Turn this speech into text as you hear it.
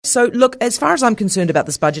So look, as far as I'm concerned about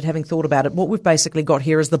this budget, having thought about it, what we've basically got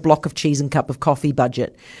here is the block of cheese and cup of coffee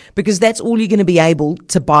budget, because that's all you're going to be able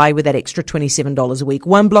to buy with that extra $27 a week.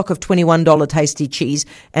 One block of $21 tasty cheese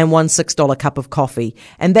and one $6 cup of coffee.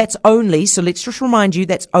 And that's only, so let's just remind you,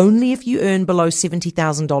 that's only if you earn below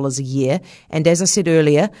 $70,000 a year. And as I said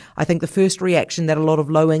earlier, I think the first reaction that a lot of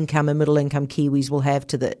low income and middle income Kiwis will have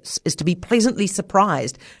to this is to be pleasantly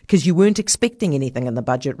surprised because you weren't expecting anything in the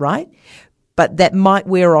budget, right? But that might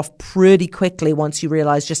wear off pretty quickly once you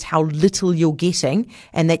realise just how little you're getting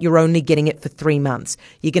and that you're only getting it for 3 months.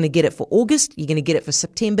 You're going to get it for August, you're going to get it for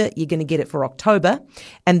September, you're going to get it for October,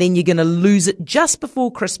 and then you're going to lose it just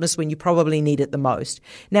before Christmas when you probably need it the most.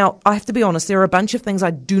 Now, I have to be honest, there are a bunch of things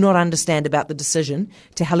I do not understand about the decision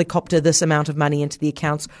to helicopter this amount of money into the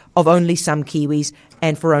accounts of only some Kiwis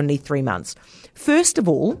and for only 3 months. First of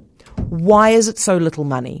all, why is it so little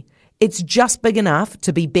money? It's just big enough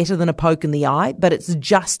to be better than a poke in the eye, but it's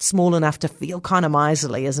just small enough to feel kind of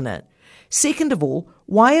miserly, isn't it? Second of all,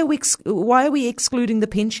 why are we excluding the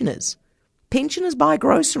pensioners? Pensioners buy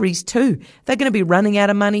groceries too. They're going to be running out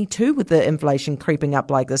of money too with the inflation creeping up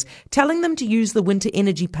like this. Telling them to use the winter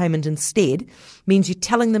energy payment instead means you're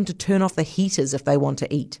telling them to turn off the heaters if they want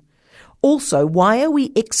to eat. Also, why are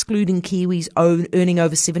we excluding Kiwis earning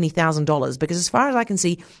over $70,000? Because as far as I can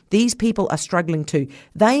see, these people are struggling too.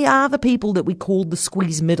 They are the people that we call the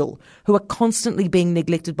squeeze middle, who are constantly being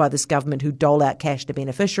neglected by this government, who dole out cash to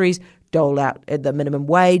beneficiaries, dole out the minimum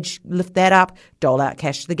wage, lift that up, dole out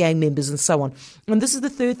cash to the gang members and so on. And this is the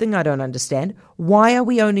third thing I don't understand. Why are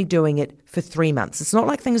we only doing it for 3 months? It's not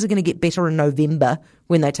like things are going to get better in November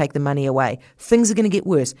when they take the money away. Things are going to get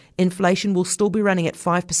worse. Inflation will still be running at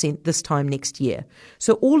 5% this time next year.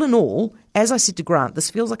 So all in all, as I said to Grant,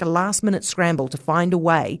 this feels like a last-minute scramble to find a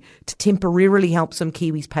way to temporarily help some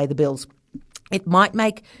Kiwis pay the bills. It might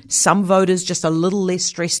make some voters just a little less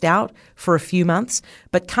stressed out for a few months,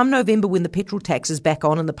 but come November when the petrol tax is back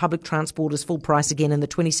on and the public transport is full price again and the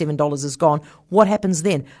 $27 is gone, what happens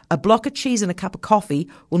then? A block of cheese and a cup of coffee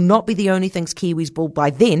will not be the only things Kiwis will by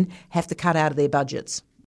then have to cut out of their budgets.